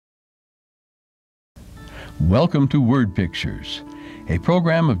Welcome to Word Pictures, a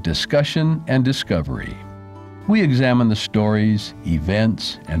program of discussion and discovery. We examine the stories,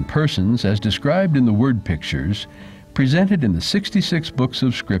 events, and persons as described in the Word Pictures, presented in the 66 books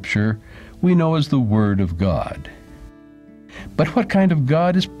of Scripture we know as the Word of God. But what kind of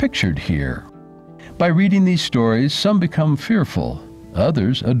God is pictured here? By reading these stories, some become fearful,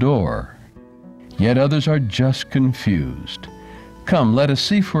 others adore. Yet others are just confused. Come, let us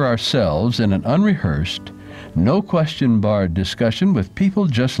see for ourselves in an unrehearsed, no-question-barred discussion with people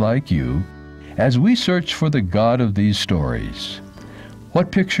just like you as we search for the God of these stories.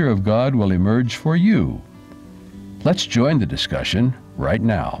 What picture of God will emerge for you? Let's join the discussion right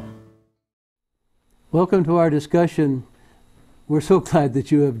now. Welcome to our discussion. We're so glad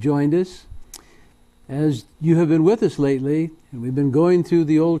that you have joined us. As you have been with us lately, and we've been going through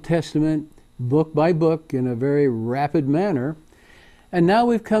the Old Testament book by book in a very rapid manner, and now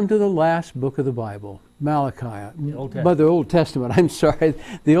we've come to the last book of the Bible, Malachi. The Old Testament,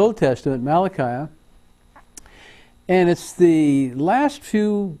 the Old Testament, Malachi. And it's the last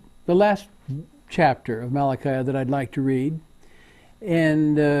chapter of Malachi that I'd like to read.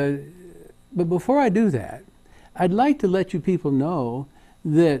 And but before I do that, I'd like to let you people know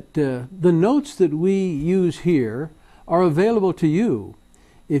that the notes that we use here are available to you.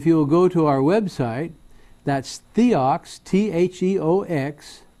 If you'll go to our website, that's theox,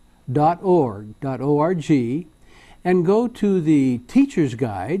 theox.org, and go to the Teacher's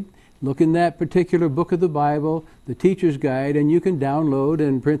Guide. Look in that particular book of the Bible, the Teacher's Guide, and you can download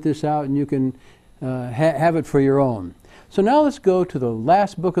and print this out, and you can have it for your own. So now let's go to the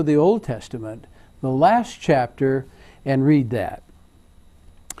last book of the Old Testament, the last chapter, and read that.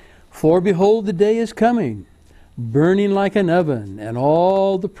 For behold, the day is coming, burning like an oven, and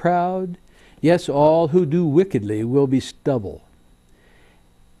all the proud, yes, all who do wickedly, will be stubble.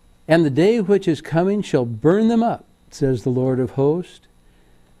 And the day which is coming shall burn them up, says the Lord of hosts,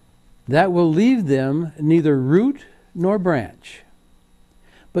 that will leave them neither root nor branch.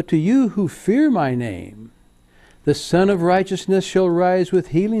 But to you who fear my name, the Son of Righteousness shall rise with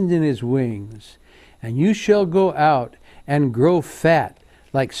healing in his wings, and you shall go out and grow fat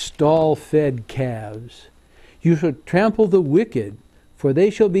like stall-fed calves. You shall trample the wicked, for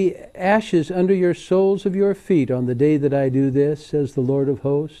they shall be ashes under your soles of your feet on the day that I do this, says the Lord of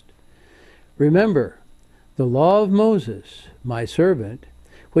hosts. Remember the law of Moses, my servant,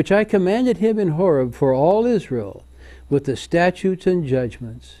 which I commanded him in Horeb for all Israel, with the statutes and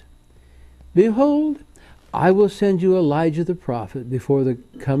judgments. Behold, I will send you Elijah the prophet before the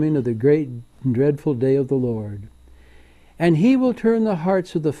coming of the great and dreadful day of the Lord. And he will turn the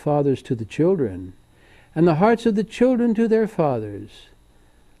hearts of the fathers to the children, and the hearts of the children to their fathers,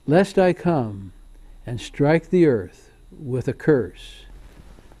 lest I come and strike the earth with a curse.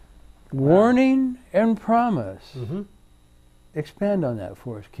 Wow. Warning and promise. Mm-hmm. Expand on that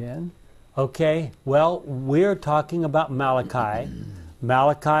for us, Ken. Okay, well, we're talking about Malachi.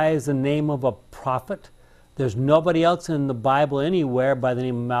 Malachi is the name of a prophet. There's nobody else in the Bible anywhere by the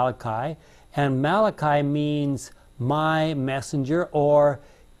name of Malachi. And Malachi means my messenger, or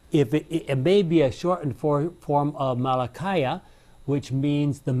if it may be a shortened form of Malachi, which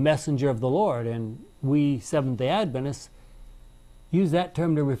means the messenger of the Lord. And we Seventh-day Adventists use that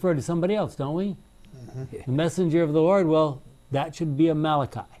term to refer to somebody else, don't we? Mm-hmm. The messenger of the Lord, well, that should be a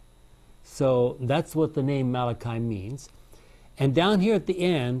Malachi. So that's what the name Malachi means. And down here at the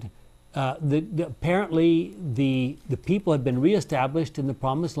end, apparently the people had been reestablished in the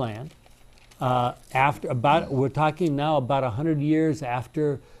Promised Land. We're talking now about 100 years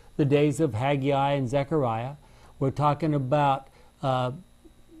after the days of Haggai and Zechariah. We're talking about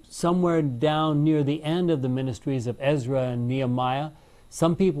somewhere down near the end of the ministries of Ezra and Nehemiah.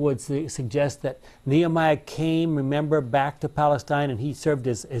 Some people would suggest that Nehemiah came, remember, back to Palestine, and he served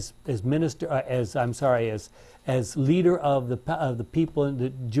as leader of the people, the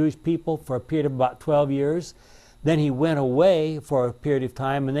Jewish people, for a period of about 12 years. Then he went away for a period of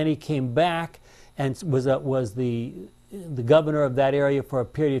time, and then he came back and was the governor of that area for a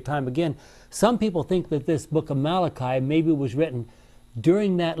period of time again. Some people think that this book of Malachi maybe was written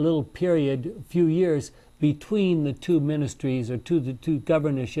during that little period, few years, between the two ministries or the two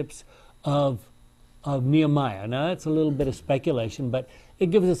governorships of Nehemiah. Now that's a little bit of speculation, but it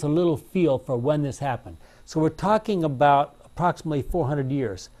gives us a little feel for when this happened. So we're talking about approximately 400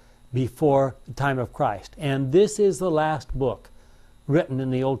 years before the time of Christ. And this is the last book written in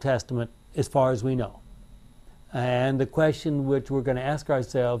the Old Testament as far as we know. And the question which we're going to ask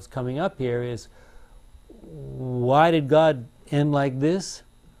ourselves coming up here is, why did God end like this?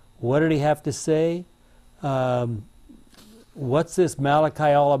 What did he have to say? What's this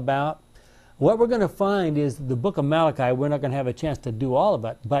Malachi all about? what we're going to find is the book of Malachi, we're not going to have a chance to do all of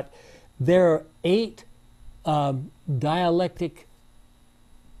it, but there are 8 dialectic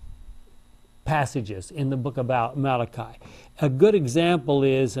passages in the book about Malachi. A good example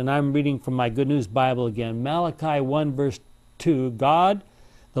is, and I'm reading from my Good News Bible again, Malachi 1 verse 2, God,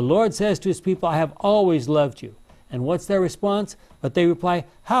 the Lord says to his people, I have always loved you. And what's their response? But they reply,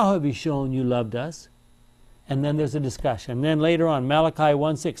 how have you shown you loved us? And then there's a discussion. And then later on, Malachi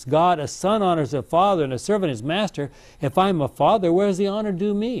 1:6, God, a son honors a father and a servant his master. If I'm a father, where's the honor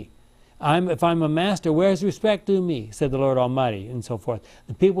due me? If I'm a master, where's respect due me? Said the Lord Almighty, and so forth.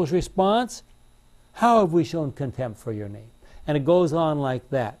 The people's response, how have we shown contempt for your name? And it goes on like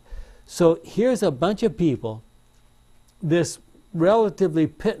that. So here's a bunch of people, this relatively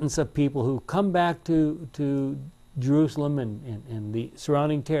pittance of people who come back to Jerusalem and the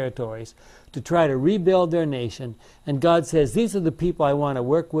surrounding territories to try to rebuild their nation. And God says, these are the people I want to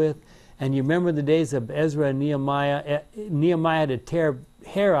work with. And you remember the days of Ezra and Nehemiah. Nehemiah had to tear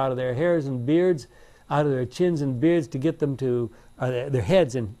hair out of their hairs and beards, out of their chins and beards to get them to, their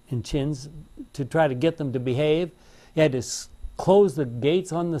heads and chins, to try to get them to behave. He had to close the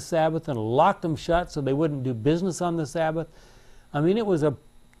gates on the Sabbath and lock them shut so they wouldn't do business on the Sabbath. I mean,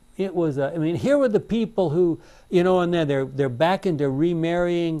 I mean, here were the people who, you know, and then they're back into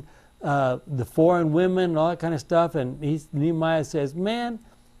remarrying the foreign women and all that kind of stuff. And Nehemiah says, man,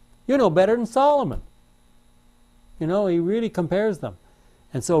 you're no better than Solomon. You know, he really compares them.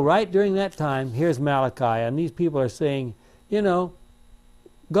 And so right during that time, here's Malachi, and these people are saying, you know,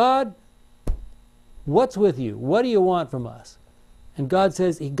 God, what's with you? What do you want from us? And God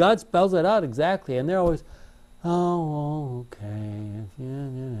says, God spells it out exactly, and they're always, oh, okay.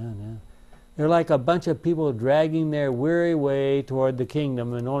 They're like a bunch of people dragging their weary way toward the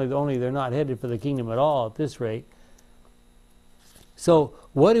kingdom, and only they're not headed for the kingdom at all at this rate. So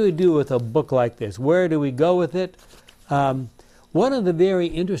what do we do with a book like this? Where do we go with it? One of the very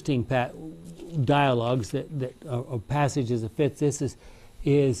interesting dialogues or passages that fits this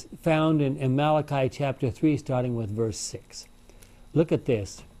is found in Malachi chapter 3, starting with verse 6. Look at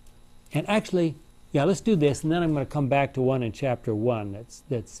this. And actually, yeah, let's do this, and then I'm going to come back to one in chapter 1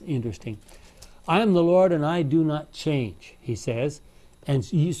 that's interesting. I am the Lord, and I do not change, he says. And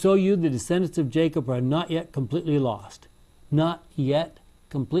so you, the descendants of Jacob, are not yet completely lost. Not yet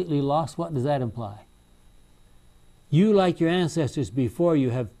completely lost? What does that imply? You, like your ancestors before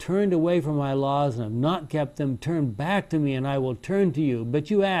you, have turned away from my laws and have not kept them. Turn back to me, and I will turn to you.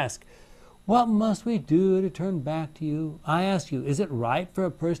 But you ask, what must we do to turn back to you? I ask you, is it right for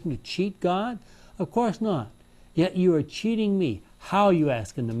a person to cheat God? Of course not. Yet you are cheating me. How, you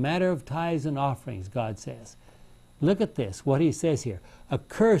ask? In the matter of tithes and offerings, God says. Look at this, what he says here. A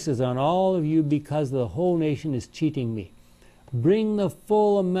curse is on all of you because the whole nation is cheating me. Bring the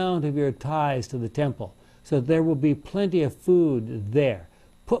full amount of your tithes to the temple, so that there will be plenty of food there.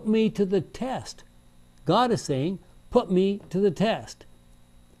 Put me to the test. God is saying, put me to the test.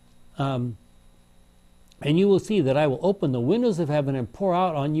 And you will see that I will open the windows of heaven and pour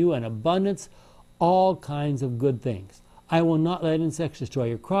out on you in abundance all kinds of good things. I will not let insects destroy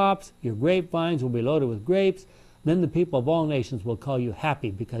your crops. Your grapevines will be loaded with grapes. Then the people of all nations will call you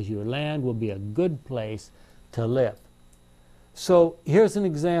happy, because your land will be a good place to live. So here's an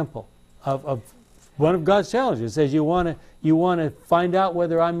example of one of God's challenges. It says, you want to find out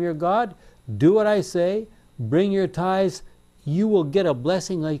whether I'm your God? Do what I say. Bring your tithes. You will get a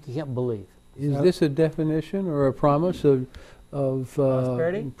blessing like you can't believe. Is this a definition or a promise of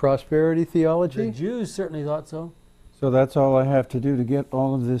prosperity theology? The Jews certainly thought so. So that's all I have to do to get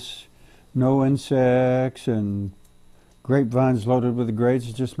all of this, no insects and grapevines loaded with the grapes,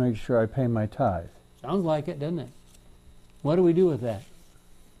 is just make sure I pay my tithe. Sounds like it, doesn't it? What do we do with that?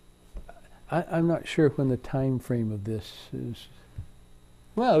 I'm not sure when the time frame of this is.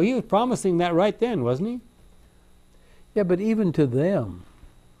 Well, he was promising that right then, wasn't he? Yeah, but even to them.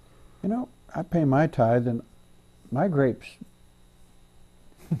 You know, I pay my tithe, and my grapes,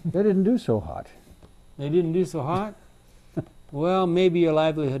 they didn't do so hot. They didn't do so hot? Well, maybe your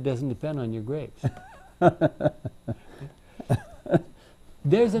livelihood doesn't depend on your grapes.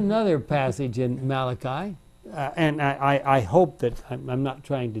 There's another passage in Malachi, and I hope that, I'm not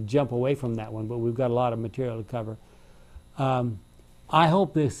trying to jump away from that one, but we've got a lot of material to cover. I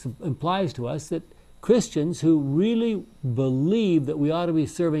hope this implies to us that Christians who really believe that we ought to be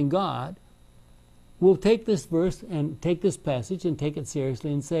serving God will take this verse and take this passage and take it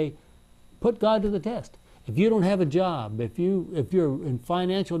seriously and say, put God to the test. If you don't have a job, if you're in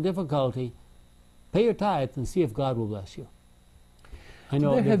financial difficulty, pay your tithe and see if God will bless you. I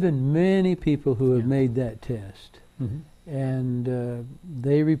know there have been many people who have made that test. Mm-hmm. and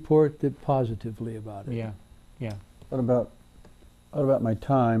they report it positively about it. Yeah, yeah. What about my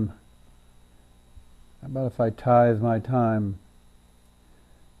time? How about if I tithe my time?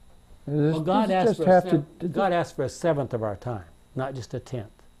 Well, God asked for a seventh of our time, not just a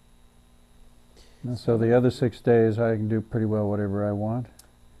tenth. So the other 6 days I can do pretty well whatever I want?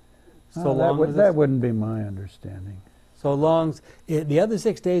 So that wouldn't be my understanding. So long as the other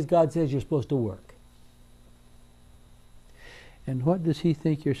 6 days, God says you're supposed to work. And what does he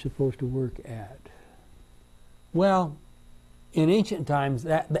think you're supposed to work at? Well, in ancient times,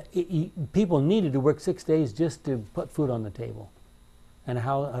 people needed to work 6 days just to put food on the table and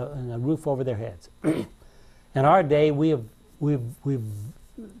a roof over their heads. In our day, we've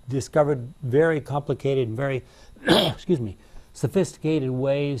discovered very complicated and very excuse me, sophisticated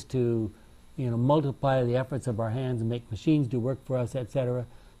ways to multiply the efforts of our hands and make machines do work for us, etc.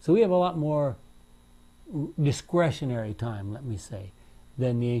 So we have a lot more discretionary time, let me say,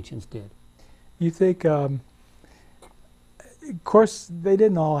 than the ancients did. You think, of course, they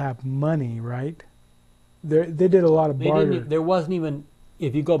didn't all have money, right? They did a lot of barter. There wasn't even,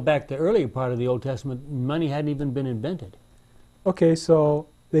 if you go back to the earlier part of the Old Testament, money hadn't even been invented. Okay, so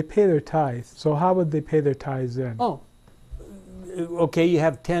they pay their tithes. So how would they pay their tithes then? Oh, okay, you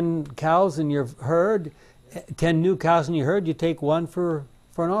have 10 cows in your herd, 10 new cows in your herd, you take one for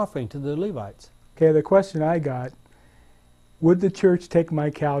an offering to the Levites. Okay, the question I got, would the church take my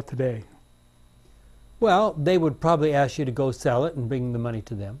cow today? Well, they would probably ask you to go sell it and bring the money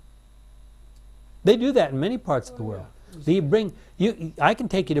to them. They do that in many parts of the world. I can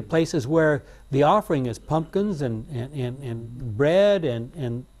take you to places where the offering is pumpkins and bread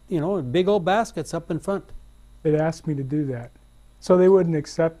and big old baskets up in front. They'd ask me to do that. So they wouldn't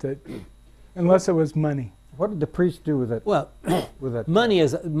accept it unless it was money. What did the priest do with it? Well, with that money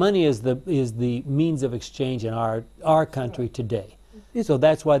is the means of exchange in our country today. So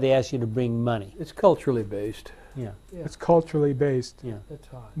that's why they ask you to bring money. It's culturally based. Yeah. It's culturally based. Yeah. That's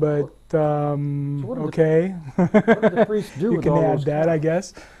hot. But, okay. What did the priest do You with can all add those that, cows? I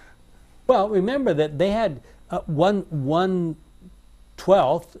guess. Well, remember that they had 1/12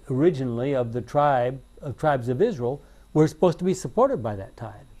 originally of the tribes of Israel were supposed to be supported by that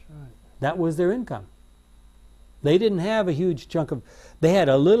tithe. That's right. That was their income. They didn't have a huge chunk of. They had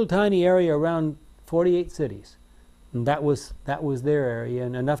a little tiny area around 48 cities, and that was their area,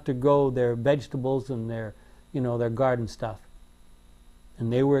 and enough to grow their vegetables and their garden stuff.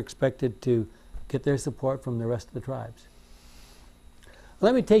 And they were expected to get their support from the rest of the tribes.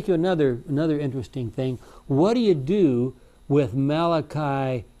 Let me take you another interesting thing. What do you do with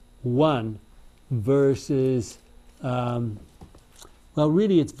Malachi 1 verses,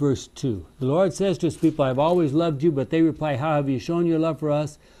 really it's verse 2. The Lord says to his people, I have always loved you, but they reply, how have you shown your love for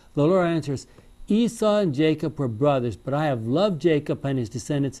us? The Lord answers, Esau and Jacob were brothers, but I have loved Jacob and his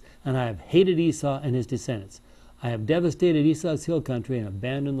descendants, and I have hated Esau and his descendants. I have devastated Esau's hill country and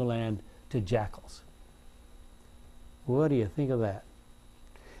abandoned the land to jackals. What do you think of that?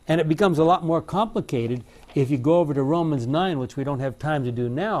 And it becomes a lot more complicated if you go over to Romans 9, which we don't have time to do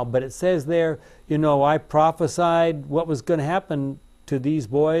now, but it says there, I prophesied what was going to happen to these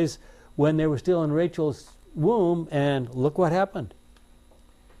boys when they were still in Rachel's womb, and look what happened.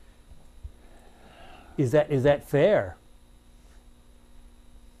 Is that fair?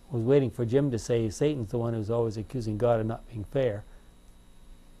 I was waiting for Jim to say Satan's the one who's always accusing God of not being fair.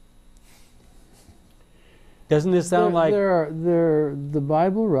 Doesn't this sound like... The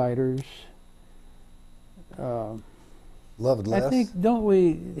Bible writers... Love it less. I think,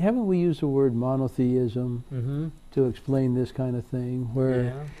 haven't we used the word monotheism to explain this kind of thing,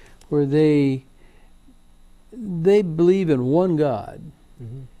 where they believe in one God,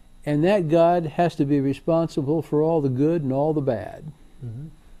 and that God has to be responsible for all the good and all the bad.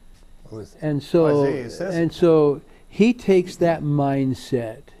 And so he takes that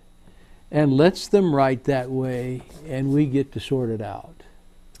mindset and lets them write that way, and we get to sort it out.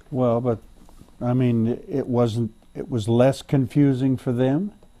 Well, but I mean, it was less confusing for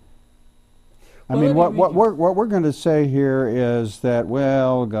them. I mean, what we're going to say here is that,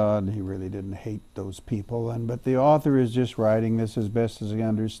 well, God, he really didn't hate those people, but the author is just writing this as best as he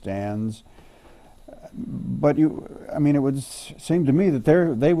understands. But it would seem to me that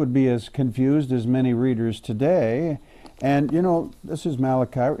they would be as confused as many readers today. And this is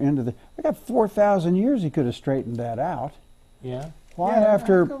Malachi. We got 4,000 years. He could have straightened that out. Yeah. Why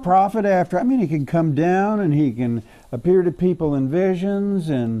after prophet after? He can come down and he can appear to people in visions,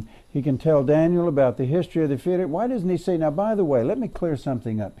 and he can tell Daniel about the history of the theater. Why doesn't he say, now, by the way, let me clear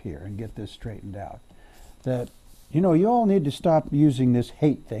something up here and get this straightened out? That, you all need to stop using this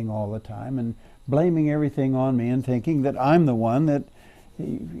hate thing all the time and blaming everything on me and thinking that I'm the one that,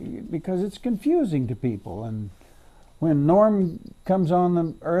 because it's confusing to people. And when Norm comes on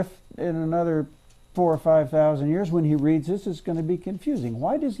the earth in another 4,000 or 5,000 years, when he reads this, it's going to be confusing.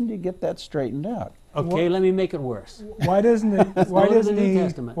 Why doesn't he get that straightened out? Okay, let me make it worse. Why doesn't it?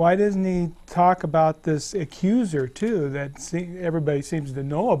 Testament. Why doesn't he talk about this accuser too that everybody seems to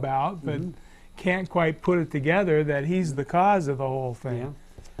know about, but can't quite put it together that he's the cause of the whole thing?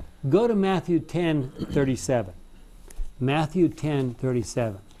 Yeah. Go to Matthew 10:37. Matthew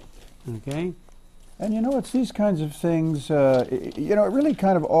 10:37. Okay. And you know, it's these kinds of things. You know, it really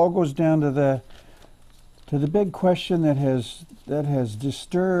kind of all goes down to the big question that has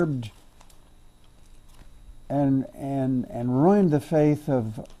disturbed and ruined the faith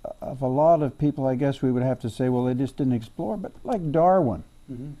of a lot of people. I guess we would have to say, well, they just didn't explore. But like Darwin,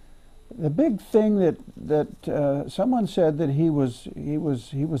 the big thing that someone said that he was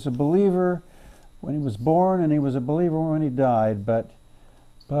a believer when he was born, and he was a believer when he died. But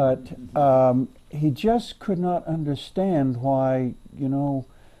he just could not understand why, you know,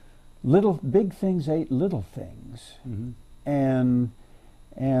 big things ate little things, and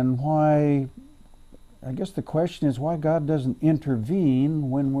why. I guess the question is why God doesn't intervene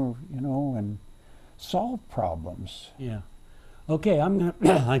when we're, you know, and solve problems. Yeah. Okay, I'm gonna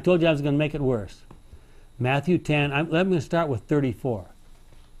I told you I was going to make it worse. Matthew 10, I'm going to start with 34.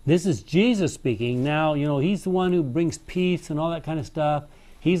 This is Jesus speaking. Now, you know, he's the one who brings peace and all that kind of stuff.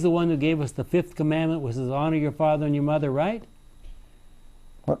 He's the one who gave us the 5th commandment, which is honor your father and your mother, right?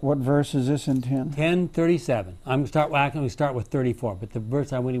 What verse is this in 10? 10:37. I'm going to start with 34, but the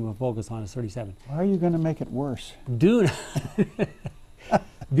verse I wouldn't even focus on is 37. Why are you going to make it worse? Do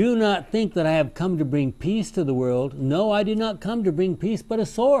not think that I have come to bring peace to the world. No, I did not come to bring peace, but a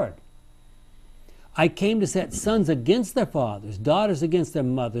sword. I came to set sons against their fathers, daughters against their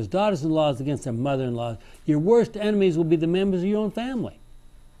mothers, daughters-in-laws against their mother-in-laws. Your worst enemies will be the members of your own family.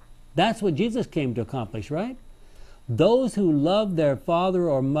 That's what Jesus came to accomplish, right? Those who love their father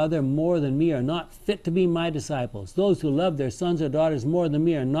or mother more than me are not fit to be my disciples. Those who love their sons or daughters more than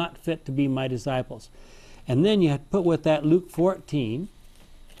me are not fit to be my disciples. And then you have to put with that Luke 14.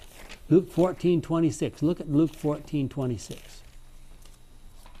 Luke 14:26. Look at Luke 14:26.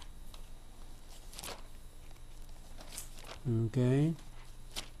 Okay.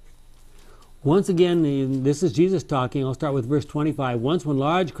 Once again, this is Jesus talking. I'll start with verse 25. Once when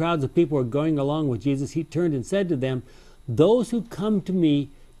large crowds of people were going along with Jesus, he turned and said to them, those who come to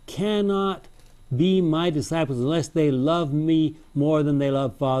me cannot be my disciples unless they love me more than they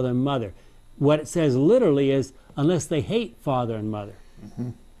love father and mother. What it says literally is, unless they hate father and mother.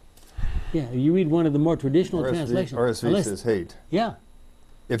 Yeah, you read one of the more traditional translations. RSV says hate. Yeah.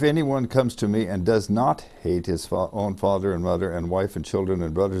 If anyone comes to me and does not hate his own father and mother and wife and children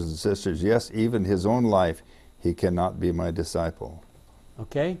and brothers and sisters, yes, even his own life, he cannot be my disciple.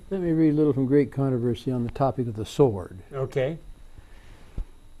 Okay. Let me read a little from Great Controversy on the topic of the sword. Okay.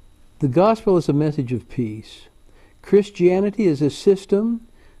 The gospel is a message of peace. Christianity is a system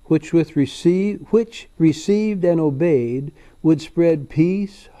which received and obeyed would spread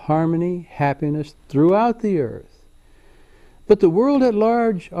peace, harmony, happiness throughout the earth. But the world at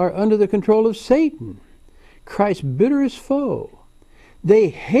large are under the control of Satan, Christ's bitterest foe. They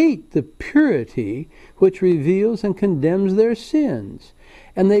hate the purity which reveals and condemns their sins,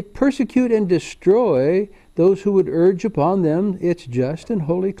 and they persecute and destroy those who would urge upon them its just and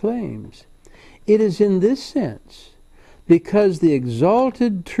holy claims. It is in this sense, because the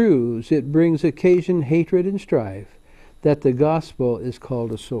exalted truths it brings occasion hatred and strife, that the gospel is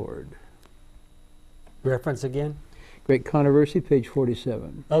called a sword. Reference again? Great Controversy, page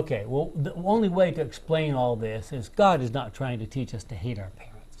 47. Okay, well, the only way to explain all this is God is not trying to teach us to hate our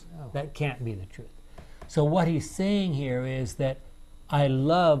parents. No. That can't be the truth. So what he's saying here is that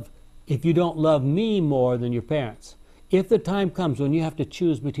if you don't love me more than your parents, if the time comes when you have to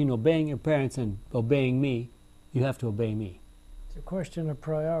choose between obeying your parents and obeying me, you have to obey me. It's a question of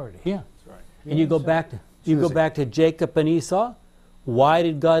priority. Yeah. That's right. And you go back to Jacob and Esau. Why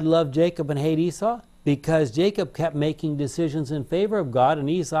did God love Jacob and hate Esau? Because Jacob kept making decisions in favor of God and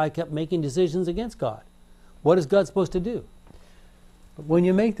Esau kept making decisions against God. What is God supposed to do? But when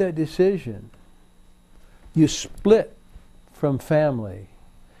you make that decision, you split from family.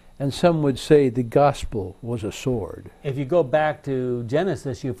 And some would say the gospel was a sword. If you go back to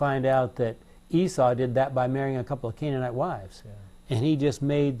Genesis, you find out that Esau did that by marrying a couple of Canaanite wives. Yeah. And he just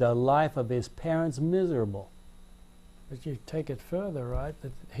made the life of his parents miserable. But you take it further, right?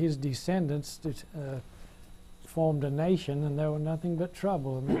 That his descendants formed a nation, and they were nothing but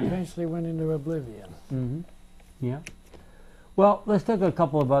trouble, and they eventually went into oblivion. Mm-hmm. Yeah. Well, let's look at a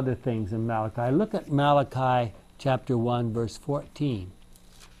couple of other things in Malachi. Look at Malachi chapter 1, verse 14,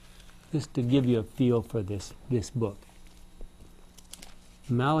 just to give you a feel for this book.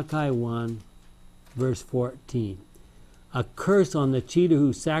 Malachi 1, verse 14. A curse on the cheater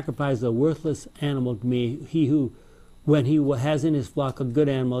who sacrifices a worthless animal to me, he who, when he has in his flock a good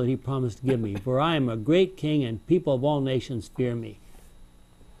animal that he promised to give me. For I am a great king, and people of all nations fear me.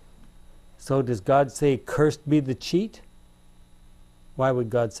 So does God say, cursed be the cheat? Why would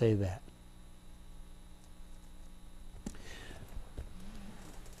God say that?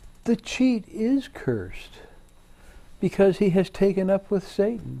 The cheat is cursed because he has taken up with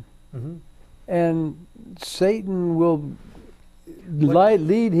Satan. Mm-hmm. And Satan will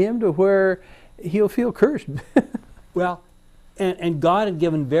lead him to where he'll feel cursed. Well, and God had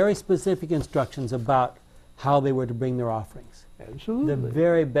given very specific instructions about how they were to bring their offerings. Absolutely. The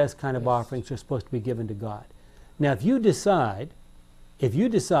very best kind of offerings are supposed to be given to God. Now, if you decide,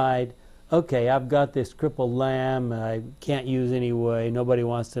 okay, I've got this crippled lamb, I can't use anyway, nobody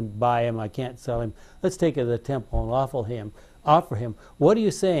wants to buy him, I can't sell him, let's take it to the temple and offer him. What are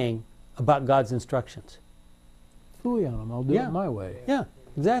you saying about God's instructions? Fooey on him, I'll do it my way. Yeah,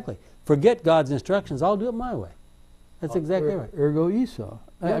 exactly. Forget God's instructions, I'll do it my way. That's exactly right. Ergo Esau.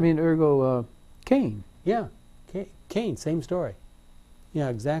 Yeah. Ergo Cain. Yeah, Cain, same story. Yeah,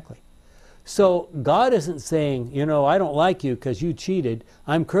 exactly. So God isn't saying, I don't like you because you cheated,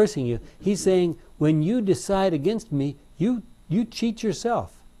 I'm cursing you. He's saying, when you decide against me, you cheat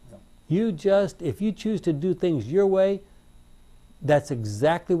yourself. Yeah. If you choose to do things your way, that's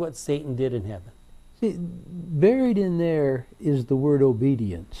exactly what Satan did in heaven. See, buried in there is the word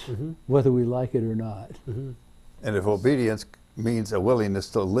obedience, whether we like it or not. Mm-hmm. And if obedience means a willingness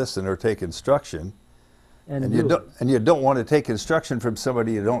to listen or take instruction, and you don't want to take instruction from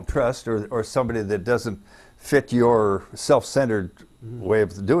somebody you don't trust or somebody that doesn't fit your self-centered way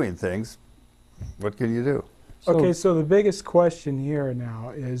of doing things, what can you do? Okay, so the biggest question here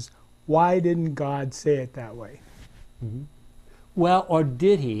now is, why didn't God say it that way? Mm-hmm. Well, or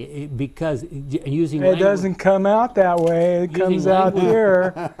did he? Because using it doesn't come out that way. It comes out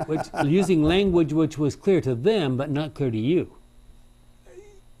here. Using language which was clear to them, but not clear to you.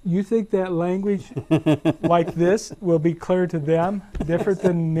 You think that language like this will be clear to them, different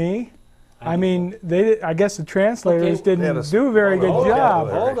than me? I mean, I guess the translators didn't do a very good job.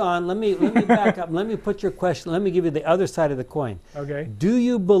 Hold on. Let me back up. Let me put your question. Let me give you the other side of the coin. Okay. Do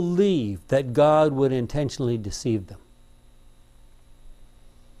you believe that God would intentionally deceive them?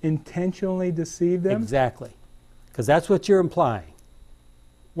 Intentionally deceive them? Exactly. Because that's what you're implying.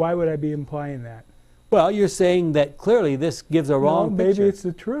 Why would I be implying that? Well, you're saying that clearly this gives a wrong picture. Maybe it's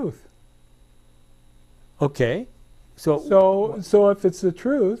the truth. Okay. So if it's the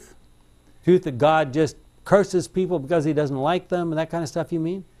truth that God just curses people because he doesn't like them and that kind of stuff, you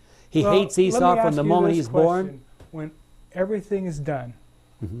mean? He hates Esau from the moment he's born? When everything is done,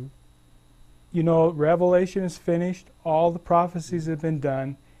 Revelation is finished, all the prophecies have been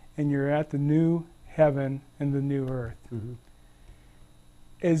done, and you're at the new heaven and the new earth.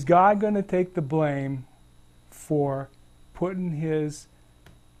 Is God going to take the blame for putting his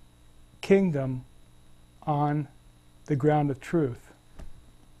kingdom on the ground of truth?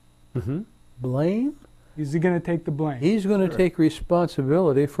 Blame? Is he going to take the blame? He's going to take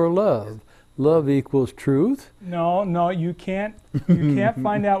responsibility for love. Love equals truth. No, you can't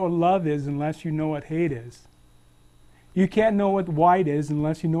find out what love is unless you know what hate is. You can't know what white is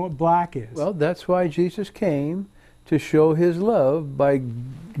unless you know what black is. Well, that's why Jesus came, to show his love by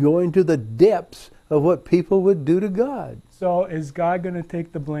going to the depths of what people would do to God. So is God going to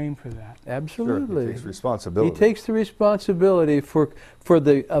take the blame for that? Absolutely. Sure, he takes responsibility. He takes the responsibility for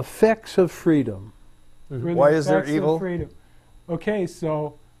the effects of freedom. Why is there evil? Freedom. Okay,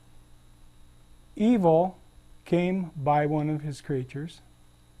 so evil came by one of his creatures,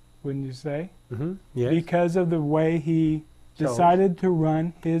 wouldn't you say? Yes. Because of the way he decided to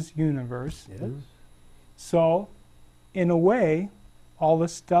run his universe. Yes. So, in a way, all the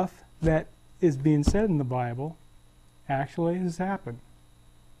stuff that is being said in the Bible actually has happened.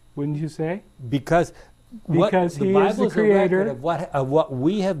 Wouldn't you say? Because he is the creator of what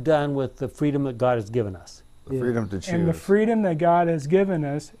we have done with the freedom that God has given us. The freedom to choose. And the freedom that God has given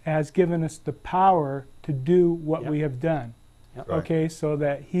us the power to do what we have done. Yep. Right. Okay, so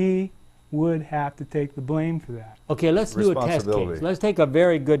that he would have to take the blame for that. Okay, let's do a test case. Let's take a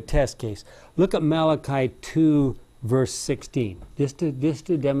very good test case. Look at Malachi 2, verse 16, just to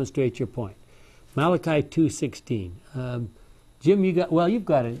demonstrate your point. Malachi 2:16. Jim, you've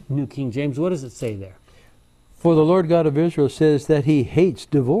got a New King James. What does it say there? For the Lord God of Israel says that he hates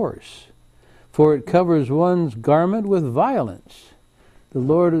divorce. for it covers one's garment with violence. The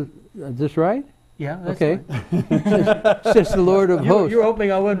Lord is this right? Yeah, that's Okay. right. Says the Lord of hosts. You're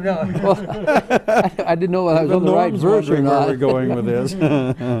hoping I wouldn't know. Well, I didn't know whether I was on the right Norm's verse or wondering where not. we're going with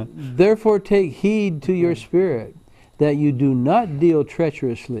this. Therefore take heed to your spirit, that you do not deal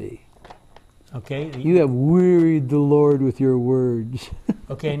treacherously. Okay. You have wearied the Lord with your words.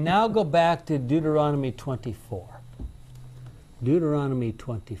 Okay, now go back to Deuteronomy 24. Deuteronomy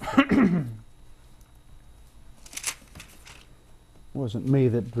 24. It wasn't me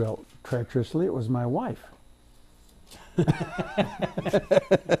that dwelt treacherously, it was my wife.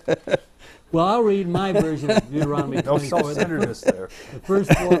 Well, I'll read my version of Deuteronomy No 24. self-centeredness there. The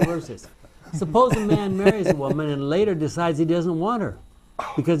first 4 verses. Suppose a man marries a woman and later decides he doesn't want her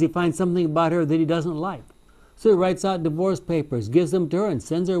because he finds something about her that he doesn't like. So he writes out divorce papers, gives them to her, and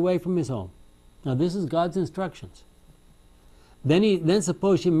sends her away from his home. Now this is God's instructions. Then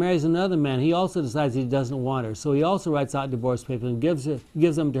suppose she marries another man. He also decides he doesn't want her. So he also writes out divorce papers and gives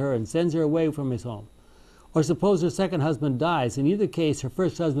them to her and sends her away from his home. Or suppose her second husband dies. In either case, her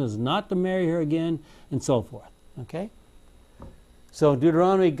first husband is not to marry her again, and so forth. Okay? So in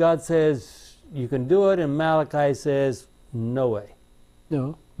Deuteronomy, God says you can do it, and Malachi says no way.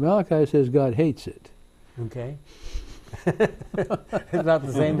 No, Malachi says God hates it. Okay? It's not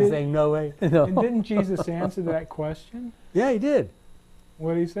the same as saying no way. No. And didn't Jesus answer that question? Yeah, he did.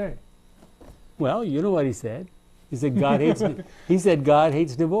 What did he say? Well, you know what he said. He said God hates. He said God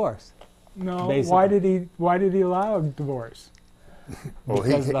hates divorce. No. Basically. Why did he allow a divorce? Well,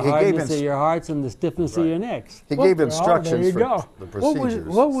 Because of the hardness of your hearts and the stiffness of your necks. He gave Well, instructions there you for go. the What procedures.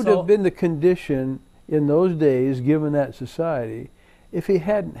 would So- have been the condition in those days, given that society, if he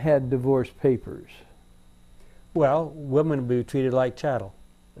hadn't had divorce papers? Well, women would be treated like chattel.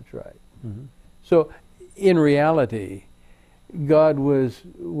 That's right. Mm-hmm. So, in reality, God was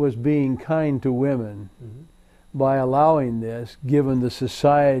being kind to women by allowing this, given the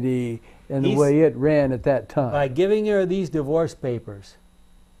society and the He's- way it ran at that time. By giving her these divorce papers,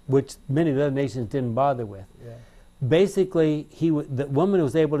 which many of the other nations didn't bother with, basically the woman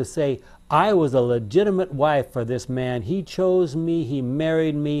was able to say, I was a legitimate wife for this man. He chose me. He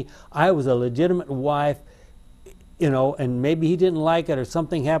married me. I was a legitimate wife. You know, and maybe he didn't like it or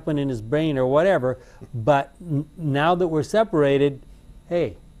something happened in his brain or whatever, but now that we're separated,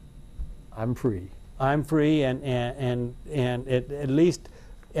 hey, I'm free. I'm free, and at least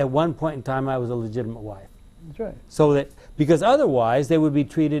at one point in time I was a legitimate wife. That's right. So that, because otherwise they would be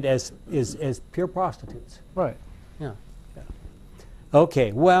treated as pure prostitutes. Right. Yeah.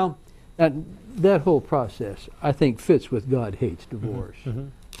 Okay, well, And that whole process, I think, fits with God hates divorce.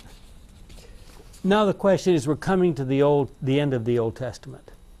 now the question is, we're coming to the end of the Old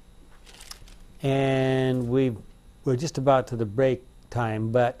Testament, and we're just about to the break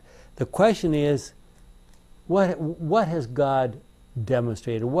time. But the question is, what has God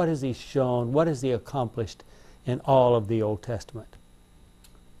demonstrated? What has He shown? What has He accomplished in all of the Old Testament?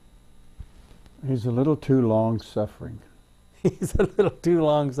 He's a little too long-suffering. He's a little too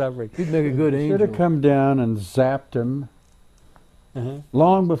long-suffering. He'd make a good angel. Should have come down and zapped him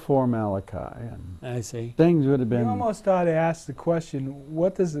long before Malachi, and I see. things would have You been. almost ought to ask the question,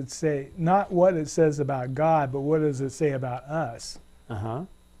 what does it say? Not what it says about God, but what does it say about us? Uh-huh.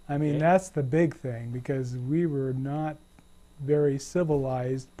 I mean, Okay. that's the big thing, because we were not very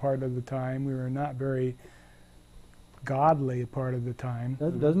civilized part of the time. We were not very godly part of the time.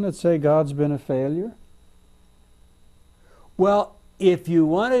 Doesn't it say God's been a failure? Well, if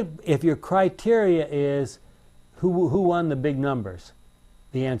your criteria is who won the big numbers,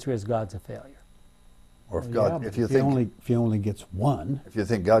 the answer is God's a failure. Or if Well, God, yeah, if you but think he only gets one. if you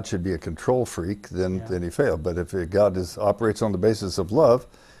think God should be a control freak, then Yeah. then he failed. But if God operates on the basis of love,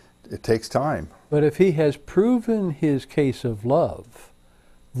 it takes time. But if he has proven his case of love,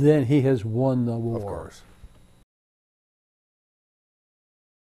 then he has won the war. Of course.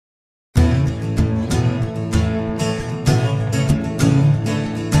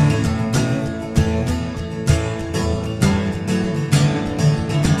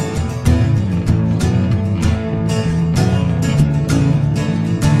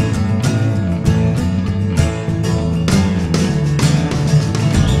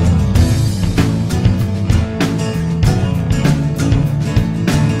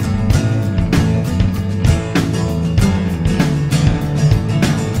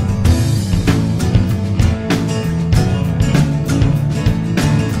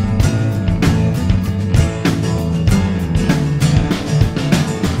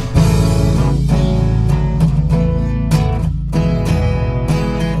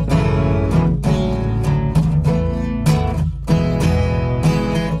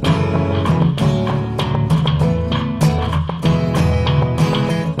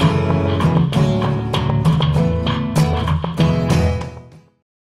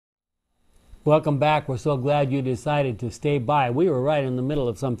 Welcome back. We're so glad you decided to stay by. We were right in the middle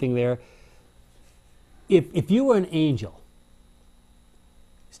of something there. If you were an angel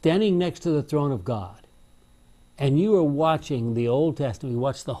standing next to the throne of God, and you were watching the Old Testament, you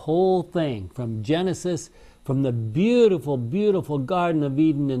watched the whole thing from Genesis, from the beautiful, beautiful Garden of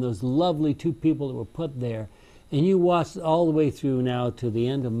Eden and those lovely two people that were put there, and you watched all the way through now to the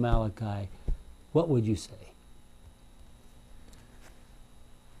end of Malachi, what would you say?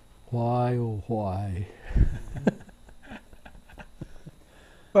 Why, oh, why?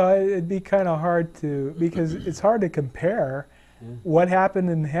 Well, it'd be kind of hard to, because it's hard to compare what happened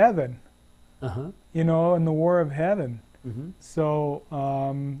in heaven, you know, in the war of heaven. So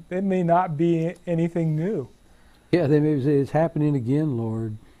it may not be anything new. Yeah, they may say, it's happening again,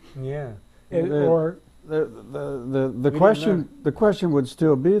 Lord. Yeah. Or the question would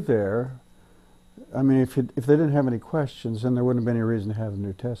still be there. I mean, if they didn't have any questions, then there wouldn't have been any reason to have the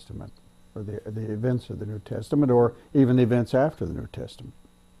New Testament, or the events of the New Testament, or even the events after the New Testament.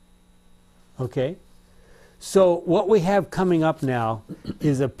 Okay. So what we have coming up now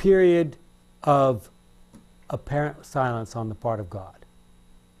is a period of apparent silence on the part of God.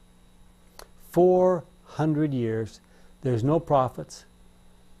 400 years. There's no prophets.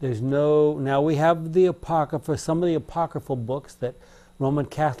 There's no... Now we have the Apocrypha, some of the apocryphal books that Roman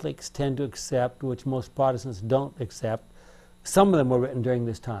Catholics tend to accept, which most Protestants don't accept. Some of them were written during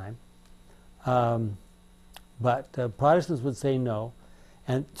this time. But Protestants would say no.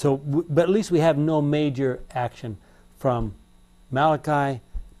 And so, but at least we have no major action from Malachi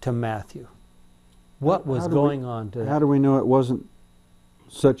to Matthew. What was going on to... How do we know it wasn't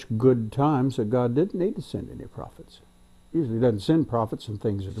such good times that God didn't need to send any prophets? Usually he doesn't send prophets and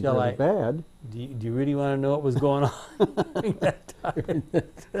things are really bad. Do you really want to know what was going on during that time?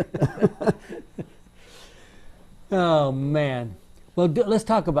 Oh, man. Well, let's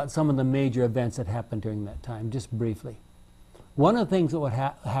talk about some of the major events that happened during that time, just briefly. One of the things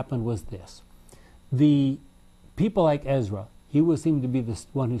that happened was this. The people like Ezra, he seemed to be the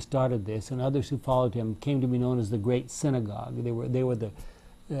one who started this, and others who followed him came to be known as the Great Synagogue. They were the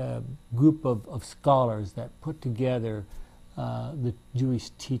group of scholars that put together the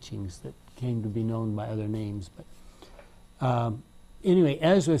Jewish teachings that came to be known by other names. But anyway,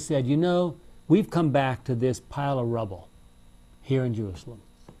 Ezra said, you know, we've come back to this pile of rubble here in Jerusalem.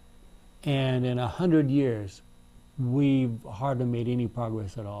 And in 100 years, we've hardly made any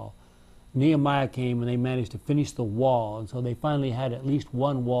progress at all. Nehemiah came and they managed to finish the wall, and so they finally had at least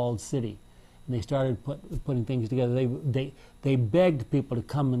one walled city. And they started putting things together. They begged people to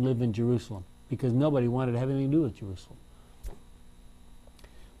come and live in Jerusalem because nobody wanted to have anything to do with Jerusalem.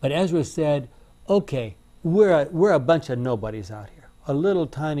 But Ezra said, okay, we're a bunch of nobodies out here, a little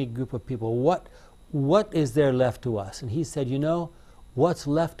tiny group of people. What is there left to us? And he said, you know, what's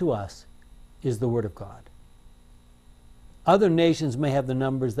left to us is the Word of God. Other nations may have the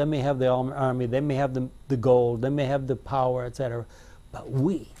numbers, they may have the army, they may have the gold, they may have the power, etc. But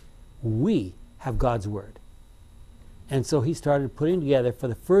we have God's Word. And so he started putting together, for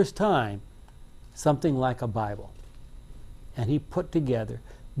the first time, something like a Bible. And he put together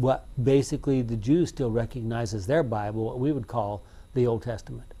what basically the Jews still recognize as their Bible, what we would call the Old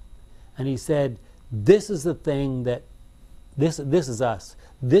Testament. And he said, this is the thing that, this is us.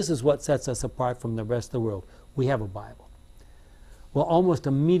 This is what sets us apart from the rest of the world. We have a Bible. Well, almost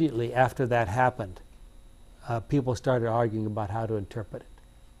immediately after that happened, people started arguing about how to interpret it.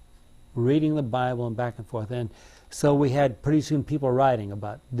 Reading the Bible and back and forth. And so we had pretty soon people writing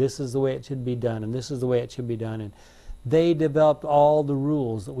about this is the way it should be done and this is the way it should be done. And they developed all the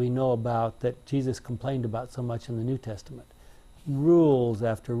rules that we know about that Jesus complained about so much in the New Testament. Rules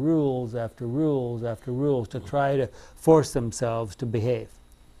after rules after rules after rules to try to force themselves to behave.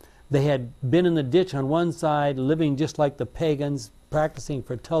 They had been in the ditch on one side, living just like the pagans, practicing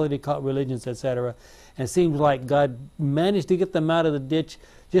fertility cult religions, etc. And it seems like God managed to get them out of the ditch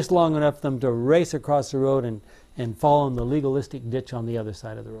just long enough for them to race across the road and fall in the legalistic ditch on the other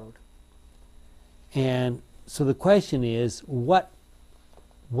side of the road. And so the question is, what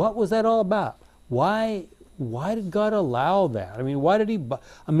was that all about? Why did God allow that? I mean, why did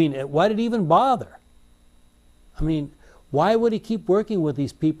he even bother? I mean, why would he keep working with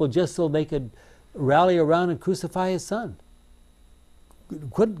these people just so they could rally around and crucify his son?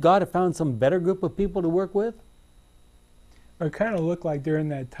 Couldn't God have found some better group of people to work with? It kind of looked like during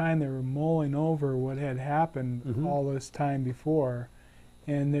that time they were mulling over what had happened all this time before,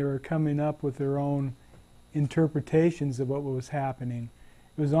 and they were coming up with their own interpretations of what was happening.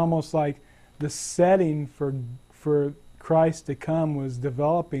 It was almost like the setting for Christ to come was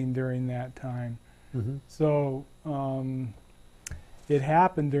developing during that time. So it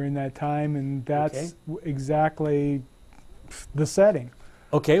happened during that time, and that's exactly the setting.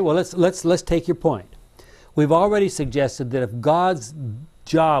 Okay, well let's take your point. We've already suggested that if God's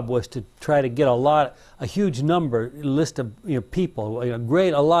job was to try to get a huge list of people,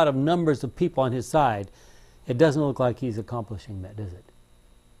 a lot of numbers of people on his side, it doesn't look like he's accomplishing that, does it?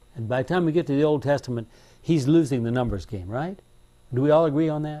 And by the time we get to the Old Testament, he's losing the numbers game, right? Do we all agree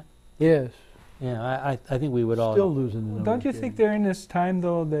on that? Yes. Yeah, I think we would all. Still losing the numbers. Don't you think they're in this time,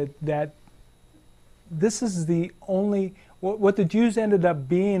 though, that this is the only, what the Jews ended up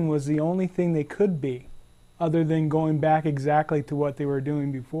being was the only thing they could be, other than going back exactly to what they were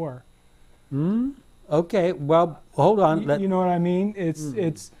doing before? Okay, well, hold on. You know what I mean?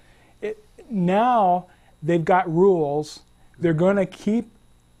 Now they've got rules. They're going to keep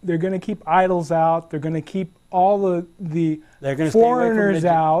idols out. They're going to keep all the foreigners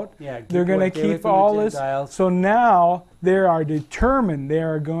out. Yeah, they're going to keep all this. So now they are determined. They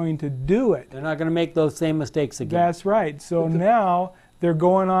are going to do it. They're not going to make those same mistakes again. That's right. So now they're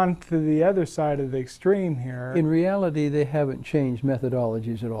going on to the other side of the extreme here. In reality, they haven't changed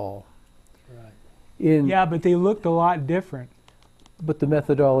methodologies at all. Right. Yeah, but they looked a lot different. But the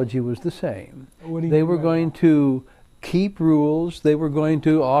methodology was the same. What do you They mean were by going to keep rules. They were going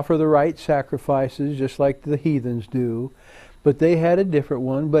to offer the right sacrifices, just like the heathens do. But they had a different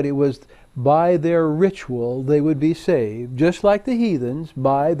one. But it was by their ritual they would be saved. Just like the heathens,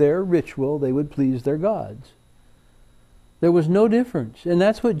 by their ritual they would please their gods. There was no difference. And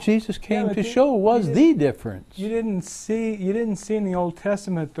that's what Jesus came to show was the difference. You didn't see in the Old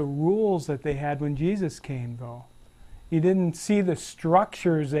Testament the rules that they had when Jesus came, though. You didn't see the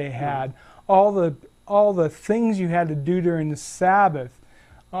structures they had, all the things you had to do during the Sabbath,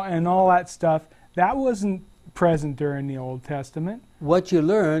 and all that stuff. That wasn't present during the Old Testament. What you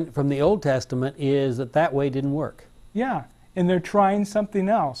learn from the Old Testament is that way didn't work. Yeah, and they're trying something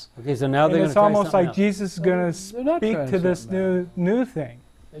else. Okay, so now they're going to try something else. It's almost like else. Jesus is going to speak to this new thing.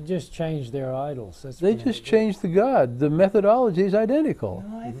 They just changed their idols. They just changed the God. The methodology is identical.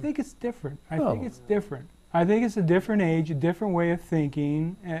 No, I think it's different. I think it's different. I think it's a different age, a different way of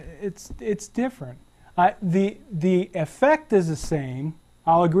thinking. It's different. The effect is the same.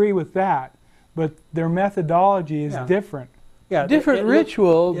 I'll agree with that. But their methodology is different. Yeah, different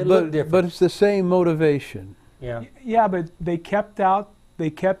ritual, different. but it's the same motivation. Yeah. Yeah, but they kept out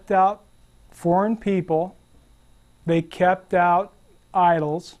foreign people. They kept out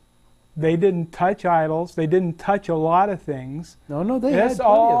idols. They didn't touch idols. They didn't touch a lot of things. No, they That's had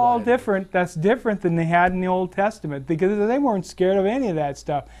all plenty of different. That's different than they had in the Old Testament because they weren't scared of any of that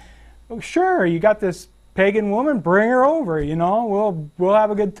stuff. Sure, you got this pagan woman, bring her over. We'll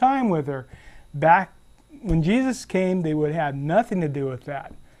have a good time with her. Back when Jesus came, they would have nothing to do with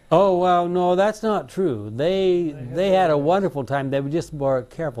that. Oh, well, no, that's not true. They had a wonderful time. They were just more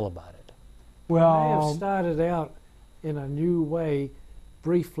careful about it. Well, they may have started out in a new way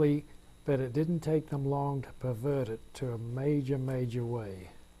briefly, but it didn't take them long to pervert it to a major way.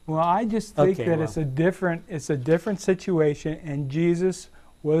 Well, I just think it's a different situation, and Jesus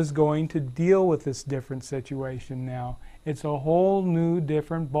was going to deal with this different situation now. It's a whole new,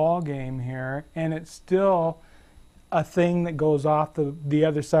 different ball game here, and it's still a thing that goes off the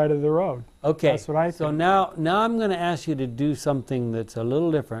other side of the road. Okay. That's what I think. So now I'm going to ask you to do something that's a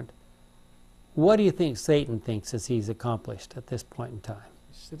little different. What do you think Satan thinks as he's accomplished at this point in time?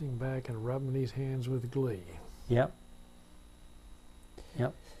 He's sitting back and rubbing his hands with glee. Yep.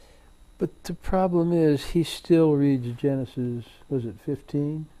 But the problem is, he still reads Genesis. Was it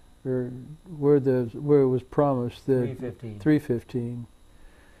 15, or where it was promised that 3:15,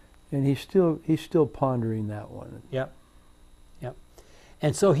 and he's still pondering that one. Yep.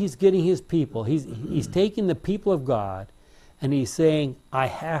 And so he's getting his people. He's taking the people of God, and he's saying, I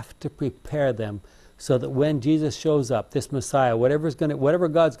have to prepare them so that when Jesus shows up, this Messiah, whatever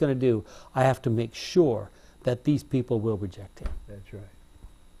God's going to do, I have to make sure that these people will reject him. That's right.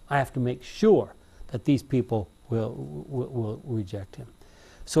 I have to make sure that these people will reject him.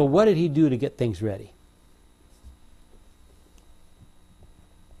 So what did he do to get things ready?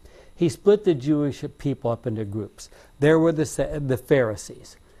 He split the Jewish people up into groups. There were the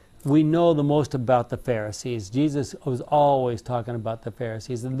Pharisees. We know the most about the Pharisees. Jesus was always talking about the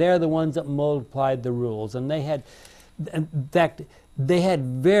Pharisees, and they're the ones that multiplied the rules. And they had, in fact, they had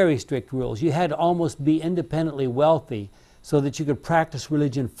very strict rules. You had to almost be independently wealthy so that you could practice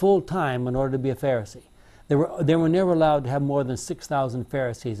religion full time in order to be a Pharisee. They were never allowed to have more than 6,000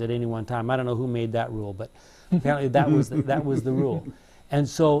 Pharisees at any one time. I don't know who made that rule, but apparently that was the rule. And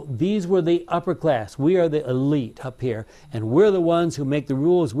so these were the upper class. We are the elite up here, and we're the ones who make the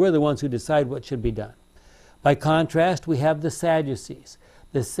rules. We're the ones who decide what should be done. By contrast, we have the Sadducees.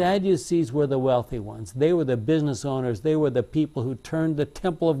 The Sadducees were the wealthy ones. They were the business owners. They were the people who turned the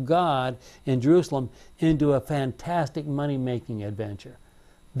temple of God in Jerusalem into a fantastic money-making adventure.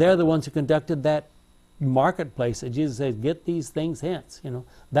 They're the ones who conducted that marketplace that Jesus says, get these things hence. You know,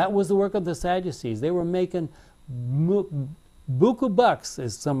 that was the work of the Sadducees. They were making buku bucks,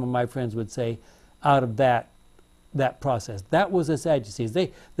 as some of my friends would say, out of that process. That was the Sadducees.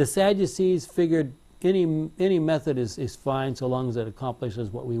 The Sadducees figured any method is fine so long as it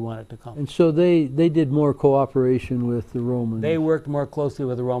accomplishes what we want it to accomplish. And so they did more cooperation with the Romans. They worked more closely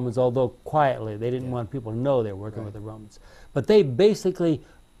with the Romans, although quietly. They didn't want people to know they were working with the Romans. But they basically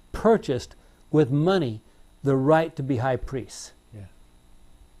purchased with money the right to be high priests. Yeah.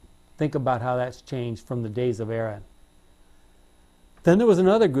 Think about how that's changed from the days of Aaron. Then there was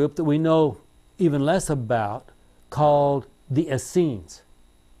another group that we know even less about called the Essenes.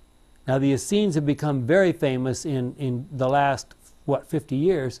 Now the Essenes have become very famous in the last, 50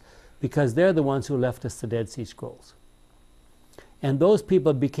 years, because they're the ones who left us the Dead Sea Scrolls. And those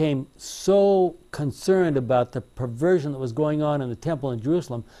people became so concerned about the perversion that was going on in the temple in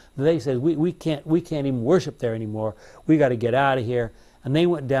Jerusalem that they said, we can't even worship there anymore. We got to get out of here. And they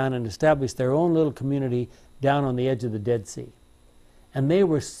went down and established their own little community down on the edge of the Dead Sea. And they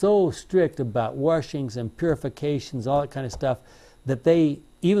were so strict about washings and purifications, all that kind of stuff, that they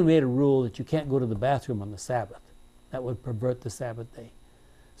even made a rule that you can't go to the bathroom on the Sabbath. That would pervert the Sabbath day.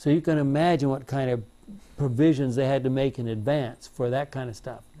 So you can imagine what kind of provisions they had to make in advance for that kind of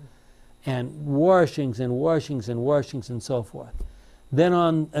stuff. And washings and washings and washings and so forth. Then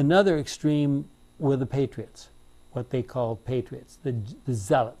on another extreme were the patriots, what they called patriots, the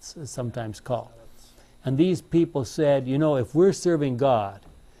zealots, as sometimes called. And these people said, you know, if we're serving God,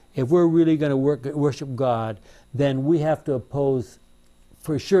 if we're really going to worship God, then we have to oppose,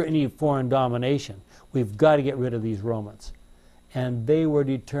 for sure, any foreign domination. We've got to get rid of these Romans. And they were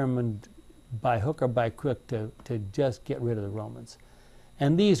determined by hook or by crook to just get rid of the Romans.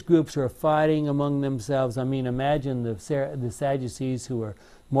 And these groups are fighting among themselves. I mean, imagine the Sadducees, who are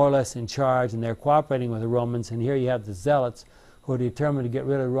more or less in charge, and they're cooperating with the Romans, and here you have the Zealots, who are determined to get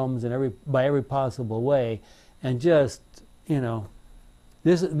rid of the Romans by every possible way. And just, you know,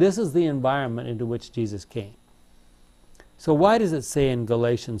 this is the environment into which Jesus came. So why does it say in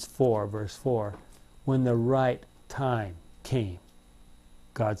Galatians 4, verse 4, when the right time came,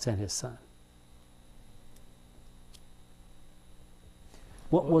 God sent His Son?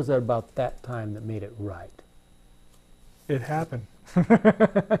 What was it about that time that made it right? It happened.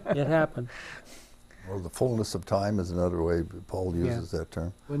 It happened. Well, the fullness of time is another way Paul uses that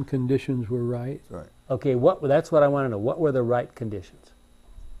term. When conditions were right. Right. Okay, that's what I want to know. What were the right conditions?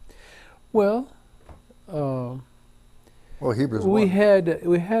 Well, Hebrews we 1.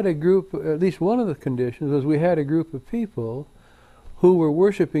 had a group. At least one of the conditions was we had a group of people who were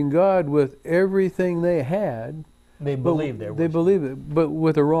worshiping God with everything they had. They believed they were. They believed it, but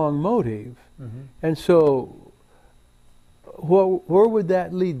with a wrong motive. Mm-hmm. And so, where would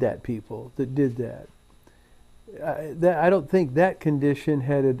that lead that people that did that? I don't think that condition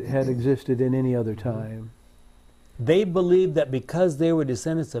had existed in any other time. They believed that because they were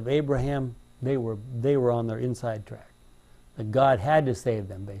descendants of Abraham, they were on their inside track. That God had to save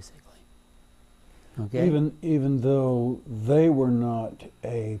them, basically. Okay? Even though they were not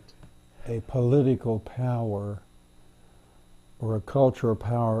a political power or a cultural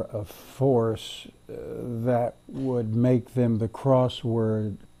power of force that would make them the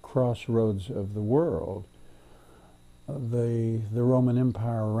crossroads of the world, the Roman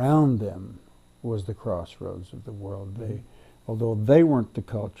Empire around them was the crossroads of the world. Although they weren't the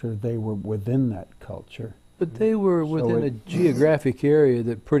culture, they were within that culture. But they were within a geographic area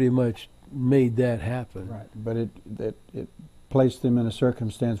that pretty much made that happen. Right, but it placed them in a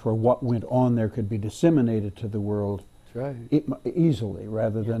circumstance where what went on there could be disseminated to the world. That's right. Easily,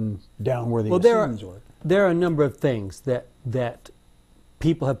 rather than down where the Essenes were. There are a number of things that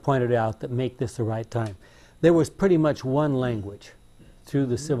people have pointed out that make this the right time. There was pretty much one language through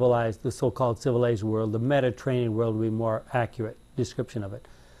the so-called civilized world. The Mediterranean world would be a more accurate description of it.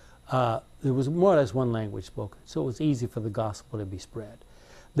 There was more or less one language spoken, so it was easy for the gospel to be spread.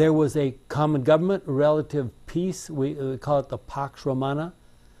 There was a common government, relative peace. We call it the Pax Romana,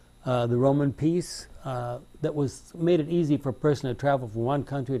 the Roman peace, that made it easy for a person to travel from one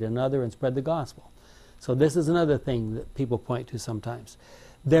country to another and spread the gospel. So this is another thing that people point to sometimes.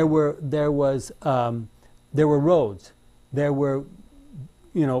 There were roads. There were,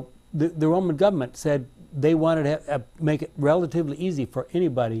 the Roman government said they wanted to make it relatively easy for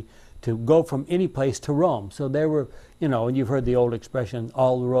anybody to go from any place to Rome. So there were, you know, and you've heard the old expression,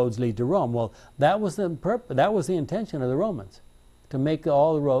 all the roads lead to Rome. Well, that was the intention of the Romans, to make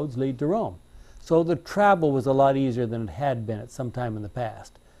all the roads lead to Rome. So the travel was a lot easier than it had been at some time in the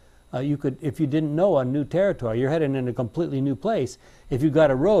past. You could, if you didn't know a new territory, you're heading in a completely new place. If you've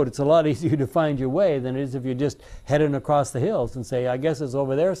got a road, it's a lot easier to find your way than it is if you're just heading across the hills and say, I guess it's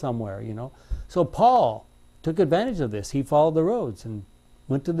over there somewhere, you know. So Paul took advantage of this. He followed the roads and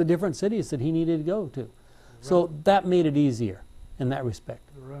went to the different cities that he needed to go to. So that made it easier in that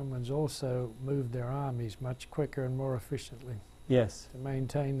respect. The Romans also moved their armies much quicker and more efficiently. Yes. To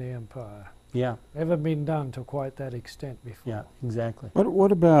maintain the empire. Yeah. Never been done to quite that extent before. Yeah, exactly.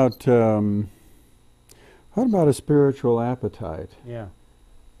 What about a spiritual appetite? Yeah.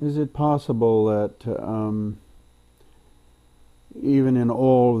 Is it possible that even in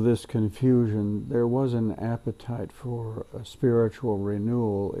all of this confusion, there was an appetite for a spiritual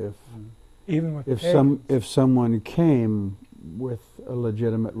renewal Even with if someone came with a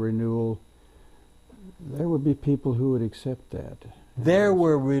legitimate renewal, there would be people who would accept that. There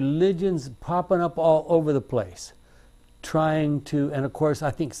were religions popping up all over the place, trying to, and of course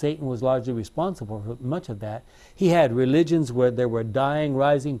I think Satan was largely responsible for much of that. He had religions where there were dying,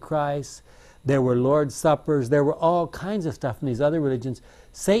 rising Christs, there were Lord's Suppers, there were all kinds of stuff in these other religions.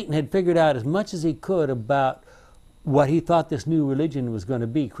 Satan had figured out as much as he could about what he thought this new religion was going to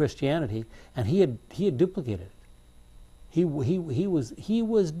be, Christianity, and he had duplicated it. He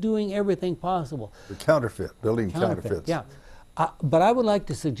was doing everything possible. The counterfeit, building counterfeits. Yeah. But I would like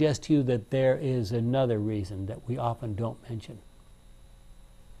to suggest to you that there is another reason that we often don't mention.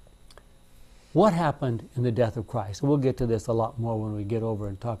 What happened in the death of Christ? We'll get to this a lot more when we get over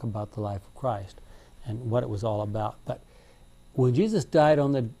and talk about the life of Christ and what it was all about. But when Jesus died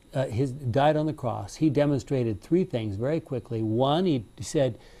on the cross, he demonstrated three things very quickly. One, he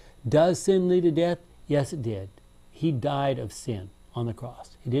said, does sin lead to death? Yes, it did. He died of sin on the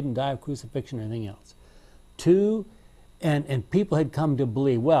cross. He didn't die of crucifixion or anything else. Two, and people had come to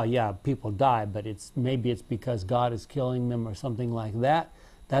believe, well, yeah, people die, but maybe it's because God is killing them or something like that.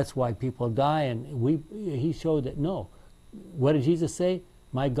 That's why people die. And he showed that no. What did Jesus say?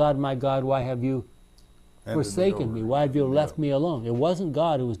 My God, why have you forsaken me? Why have you left me alone? It wasn't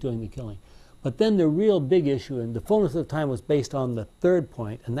God who was doing the killing. But then the real big issue, and the fullness of time was based on the third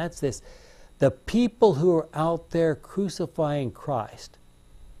point, and that's this. The people who are out there crucifying Christ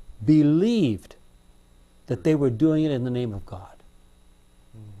believed that they were doing it in the name of God.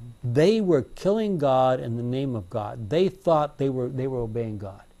 Mm-hmm. They were killing God in the name of God. They thought they were obeying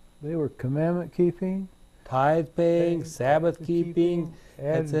God. They were commandment keeping, tithe paying, Sabbath keeping,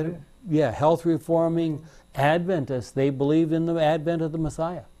 etc. Yeah, health reforming, Adventists. They believed in the advent of the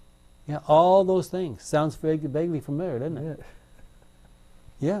Messiah. Yeah, all those things. Sounds vaguely familiar, doesn't it?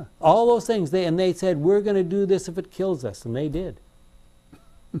 Yeah, all those things. They said, we're going to do this if it kills us, and they did.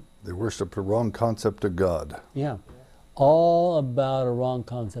 They worship a wrong concept of God. Yeah, all about a wrong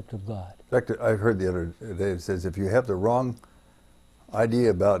concept of God. In fact, I heard the other day, it says, if you have the wrong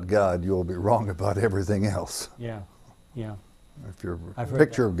idea about God, you'll be wrong about everything else. Yeah, yeah. If your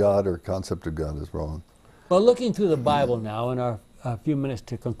picture of God or concept of God is wrong. Well, looking through the Bible now, in our few minutes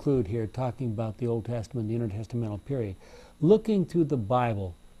to conclude here, talking about the Old Testament, the intertestamental period, looking through the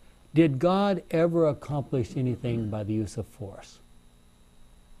Bible, did God ever accomplish anything by the use of force?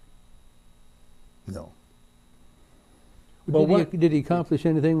 No. Did he accomplish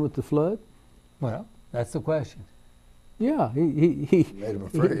anything with the flood? Well, that's the question. Yeah, he made him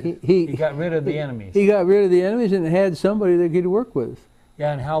afraid. He got rid of the enemies. He got rid of the enemies and had somebody that he could work with.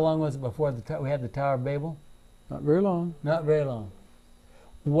 Yeah, and how long was it before we had the Tower of Babel? Not very long. Not very long.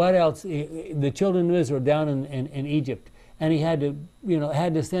 What else? The children of Israel down in Egypt, and he had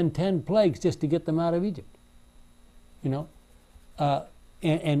to send 10 plagues just to get them out of Egypt. You know,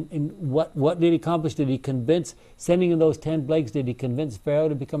 and what did he accomplish? Did he convince, sending in those 10 plagues, did he convince Pharaoh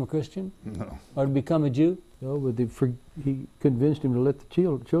to become a Christian? No. Or to become a Jew? No, but he convinced him to let the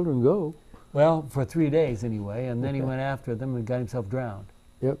children go. Well, for 3 days anyway, and then he went after them and got himself drowned.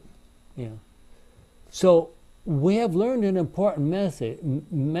 Yep. Yeah. So we have learned an important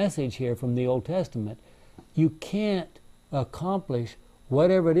message here from the Old Testament. You can't accomplish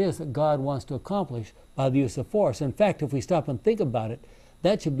whatever it is that God wants to accomplish by the use of force. In fact, if we stop and think about it,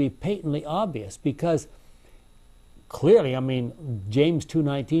 that should be patently obvious, because clearly, I mean, James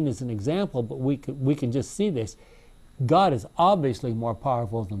 2:19 is an example, but we can just see this. God is obviously more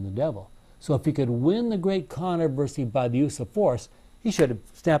powerful than the devil. So if he could win the great controversy by the use of force, he should have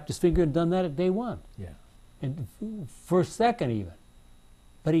snapped his finger and done that at day one. Yeah. And first second even.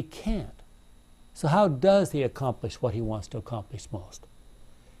 But he can't. So how does he accomplish what he wants to accomplish most?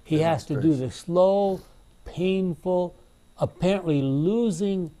 He has to do the slow, painful, apparently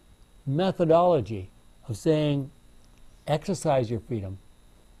losing methodology of saying, exercise your freedom.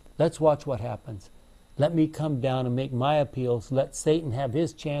 Let's watch what happens. Let me come down and make my appeals. Let Satan have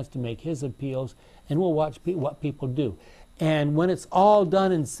his chance to make his appeals, and we'll watch what people do. And when it's all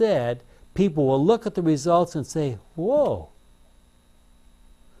done and said, people will look at the results and say, whoa.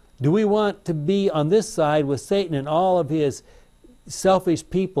 Do we want to be on this side with Satan and all of his selfish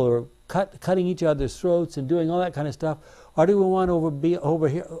people who are cutting each other's throats and doing all that kind of stuff? Or do we want to be over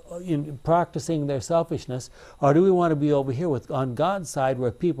here in practicing their selfishness? Or do we want to be over here on God's side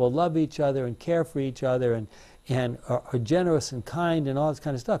where people love each other and care for each other and are generous and kind and all this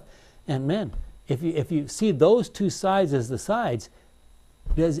kind of stuff? And man, if you see those two sides as the sides,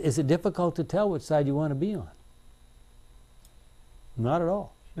 is it difficult to tell which side you want to be on? Not at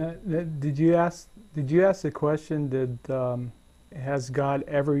all. Did you ask the question? Has God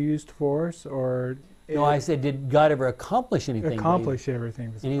ever used force, or? No, I said, did God ever accomplish anything? Accomplish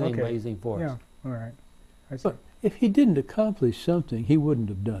everything. Anything by using force? Yeah. All right. But if he didn't accomplish something, he wouldn't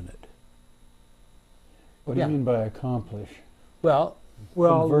have done it. What do you mean by accomplish? Well,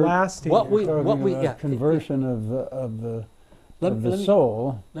 lasting. Conversion of the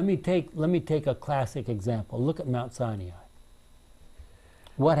soul. Let me take a classic example. Look at Mount Sinai.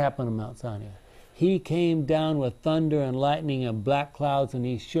 What happened on Mount Sinai? He came down with thunder and lightning and black clouds, and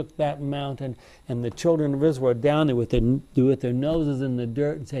he shook that mountain, and the children of Israel were down there with their noses in the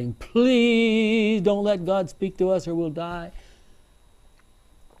dirt and saying, please don't let God speak to us or we'll die.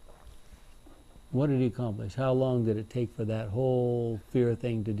 What did he accomplish? How long did it take for that whole fear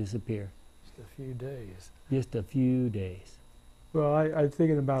thing to disappear? Just a few days. Just a few days. Well, I'm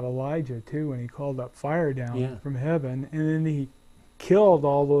thinking about Elijah, too, when he called up fire down from heaven, and then he killed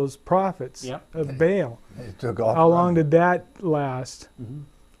all those prophets of Baal. It took off. How long did that last? Mm-hmm.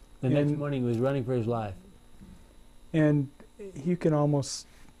 The next morning he was running for his life. And you can almost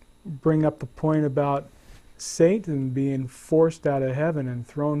bring up the point about Satan being forced out of heaven and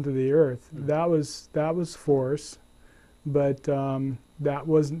thrown to the earth. Mm-hmm. That was force, but that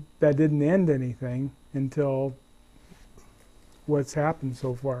didn't end anything until what's happened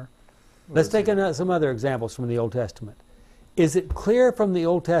so far. Let's take some other examples from the Old Testament. Is it clear from the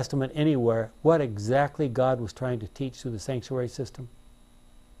Old Testament anywhere what exactly God was trying to teach through the sanctuary system?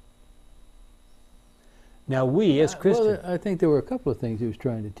 Now we, as Christians... Well, I think there were a couple of things he was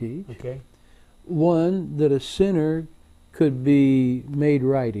trying to teach. Okay. One, that a sinner could be made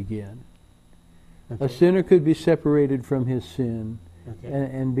right again. Okay. A sinner could be separated from his sin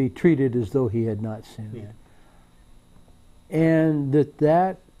and be treated as though he had not sinned. Yeah. And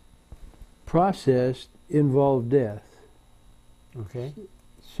that process involved death. Okay.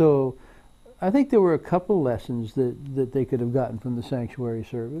 So I think there were a couple lessons that they could have gotten from the sanctuary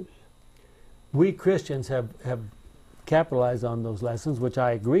service. We Christians have capitalized on those lessons, which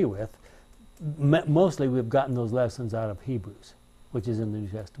I agree with. Mostly we've gotten those lessons out of Hebrews, which is in the New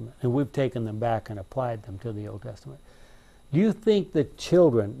Testament, and we've taken them back and applied them to the Old Testament. Do you think that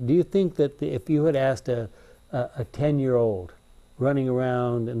if you had asked a 10-year-old running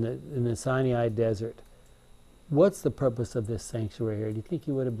around in the Sinai desert, what's the purpose of this sanctuary here? Do you think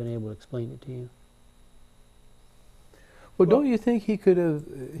he would have been able to explain it to you? Well, don't you think he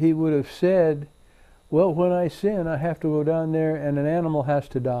would have said, well, when I sin, I have to go down there and an animal has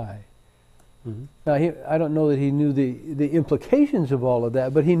to die. Mm-hmm. Now, I don't know that he knew the implications of all of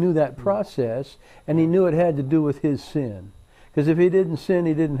that, but he knew that process, and he knew it had to do with his sin. Because if he didn't sin,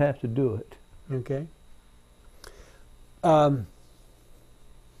 he didn't have to do it. Okay.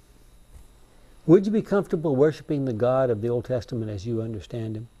 Would you be comfortable worshiping the God of the Old Testament as you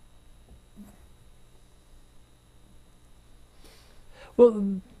understand him?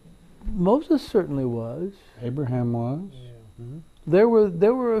 Well, Moses certainly was. Abraham was. Yeah. Mm-hmm. There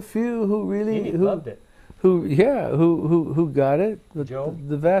were a few who really loved it. Who got it. But Job?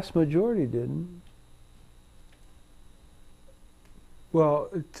 The vast majority didn't. Well,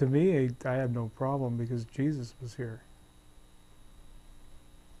 to me, I have no problem because Jesus was here.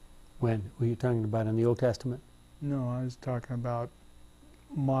 When were you talking about in the Old Testament? No, I was talking about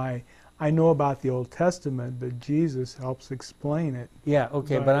I know about the Old Testament, but Jesus helps explain it. Yeah,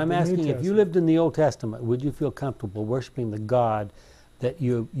 okay, but I'm asking, if you lived in the Old Testament, would you feel comfortable worshiping the God that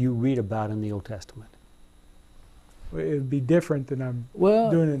you read about in the Old Testament? It would be different than I'm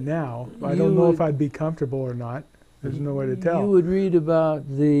doing it now. I don't know if I'd be comfortable or not. There's no way to tell. You would read about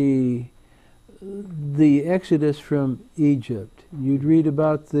the Exodus from Egypt. You'd read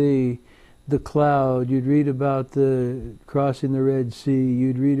about the cloud. You'd read about the crossing the Red Sea.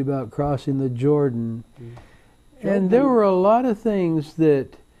 You'd read about crossing the Jordan. And there were a lot of things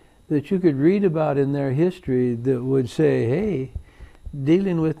that that you could read about in their history that would say, hey,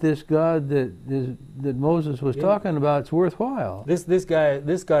 dealing with this God that Moses was talking about, it's worthwhile. This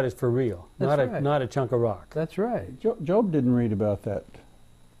God is for real, That's not a chunk of rock. That's right. Job didn't read about that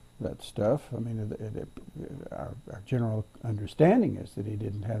stuff. I mean, our general understanding is that he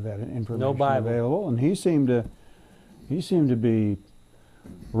didn't have that information available, and he seemed to be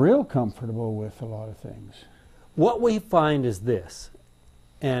real comfortable with a lot of things. What we find is this,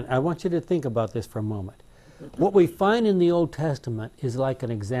 and I want you to think about this for a moment. What we find in the Old Testament is like an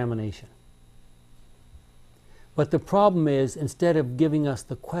examination. But the problem is, instead of giving us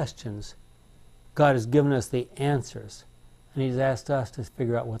the questions, God has given us the answers. And He's asked us to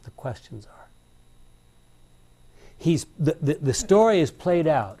figure out what the questions are. The story is played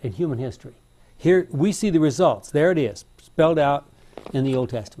out in human history. Here we see the results. There it is, spelled out in the Old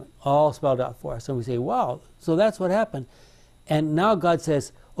Testament. All spelled out for us. And we say, wow, so that's what happened. And now God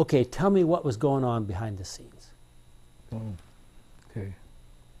says, okay, tell me what was going on behind the scenes. Oh, okay.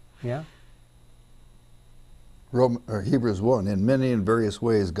 Yeah? Hebrews 1, in many and various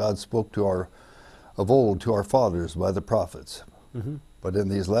ways God spoke of old to our fathers by the prophets. Mm-hmm. But in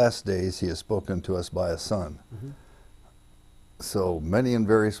these last days He has spoken to us by a Son. Mm-hmm. So many in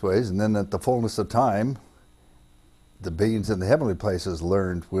various ways, and then at the fullness of time, the beings in the heavenly places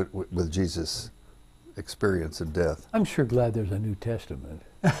learned with Jesus' experience and death. I'm sure glad there's a New Testament.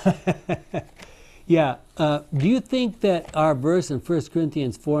 Yeah. Do you think that our verse in 1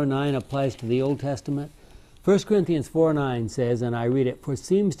 Corinthians 4:9 applies to the Old Testament? 1 Corinthians 4:9 says, and I read it, for it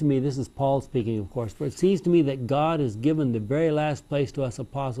seems to me, this is Paul speaking, of course, for it seems to me that God has given the very last place to us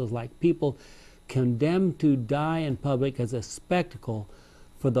apostles like people condemned to die in public as a spectacle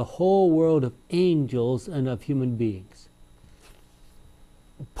for the whole world of angels and of human beings.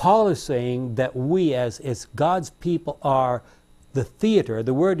 Paul is saying that we as God's people are the theater,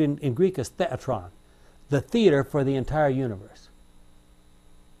 the word in Greek is theatron, the theater for the entire universe.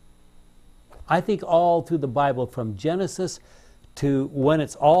 I think all through the Bible, from Genesis to when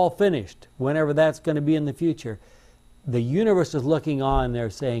it's all finished, whenever that's going to be in the future, the universe is looking on and they're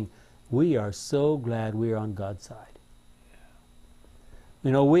saying, we are so glad we are on God's side.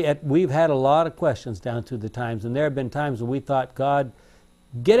 You know, we've had a lot of questions down through the times, and there have been times when we thought, God,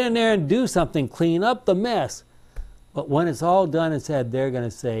 get in there and do something, clean up the mess. But when it's all done and said, they're going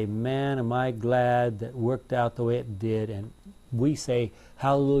to say, man, am I glad that worked out the way it did. And we say,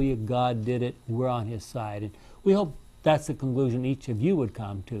 hallelujah, God did it, we're on His side. And we hope that's the conclusion each of you would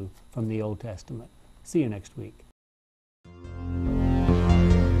come to from the Old Testament. See you next week.